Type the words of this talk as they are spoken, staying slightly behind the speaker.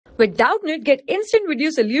With Doubtnut, get instant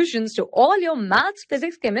video solutions to all your maths,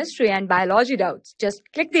 physics, chemistry, and biology doubts. Just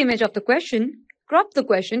click the image of the question, crop the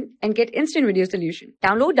question, and get instant video solution.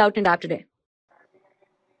 Download Doubtnut app today.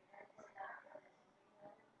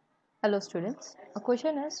 Hello students, a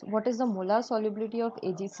question is, what is the molar solubility of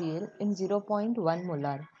AgCl in 0.1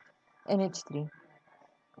 molar NH3?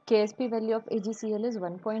 Ksp value of AgCl is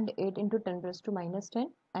 1.8 into 10 raised to minus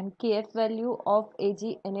 10 and Kf value of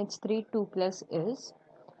AgNH3 2 plus is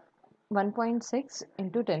 1.6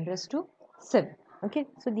 into 10 raised to 7. Okay,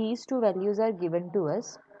 so these two values are given to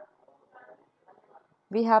us.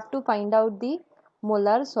 We have to find out the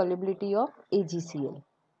molar solubility of AgCl.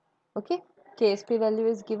 Okay. Ksp value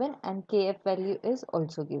is given and Kf value is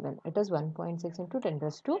also given. It is 1.6 into 10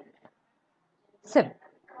 raised to 7.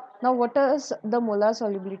 Now what is the molar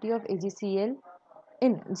solubility of AgCl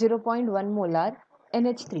in 0.1 molar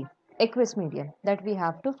NH3 aqueous medium that we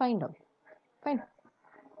have to find out. Fine.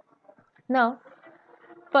 Now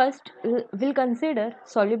first we'll consider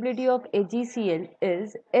solubility of AgCl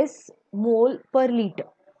is S mole per liter.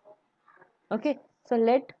 Okay, so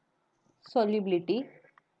let solubility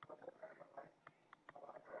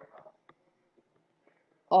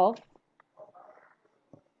of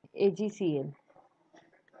AgCl,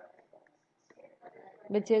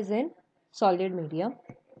 which is in solid medium,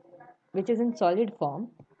 which is in solid form,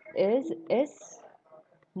 is S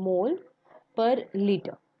mole per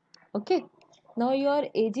liter. Okay, now your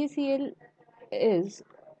AgCl is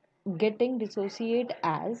getting dissociate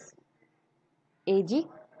as Ag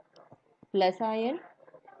plus ion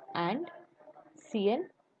and Cl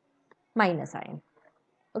minus ion.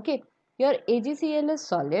 Okay, your AgCl is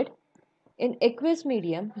solid. In aqueous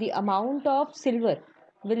medium, the amount of silver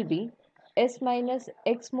will be S minus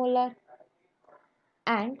X molar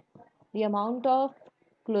and the amount of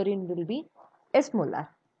chlorine will be S molar.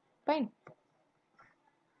 Fine.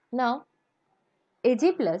 Now,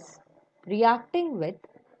 Ag plus reacting with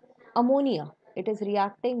ammonia. It is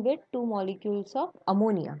reacting with two molecules of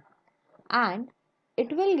ammonia and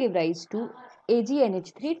it will give rise to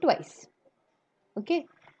AgNH3 twice. Okay,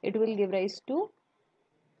 it will give rise to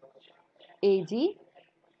AgNH3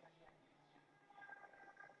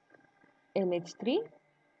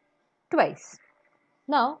 twice.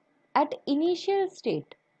 Now, at initial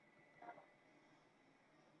state,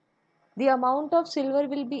 the amount of silver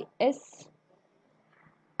will be S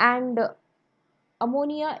and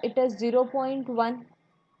ammonia it is 0.1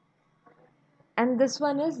 and this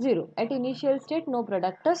one is 0. At initial state, no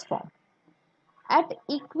product is formed. At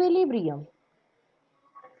equilibrium,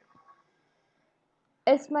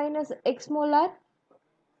 S minus X molar,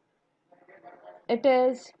 it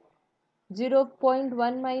is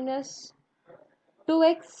 0.1 minus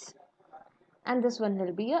 2x and this one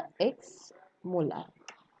will be a X molar.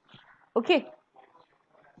 Okay.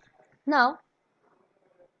 Now,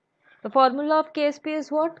 the formula of Ksp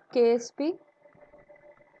is what? Ksp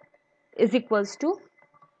is equals to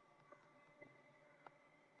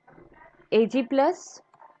Ag plus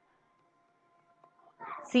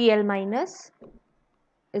Cl minus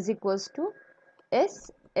is equals to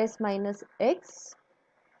S minus X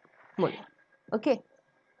molar. Okay,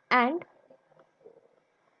 and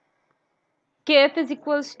Kf is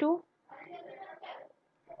equals to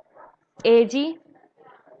Ag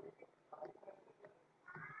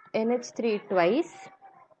NH3 twice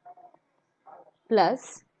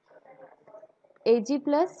plus Ag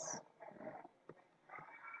plus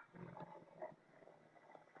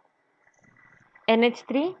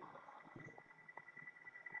NH3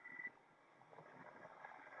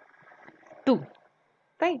 2.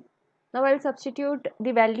 Fine. Now I'll substitute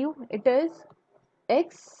the value. It is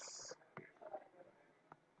X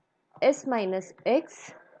S minus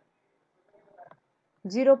X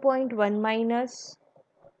 0.1 minus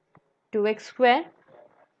 2x square.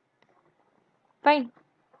 Fine.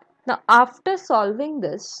 Now after solving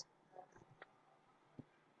this,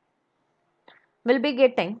 we'll be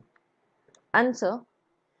getting answer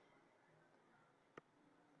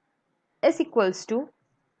is equals to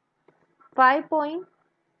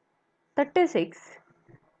 5.36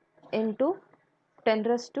 into 10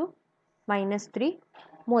 raised to minus 3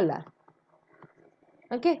 molar.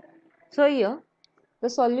 Okay, so here the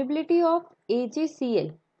solubility of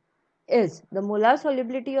AgCl is, the molar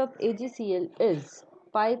solubility of AgCl is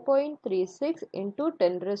 5.36 into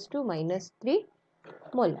 10 raised to minus 3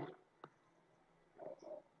 molar.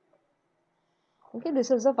 Okay, this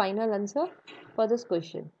is the final answer for this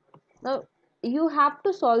question. Now, you have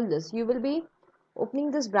to solve this. You will be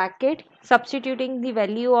opening this bracket, substituting the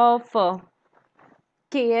value of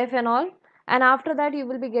Kf and all, and after that you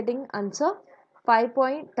will be getting answer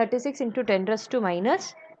 5.36 into 10 raised to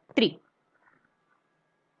minus 3.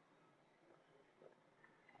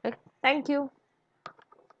 Thank you.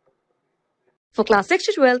 For class 6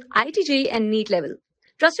 to 12, IIT JEE and NEET level.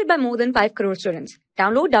 Trusted by more than 5 crore students.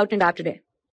 Download Doubtnut app today.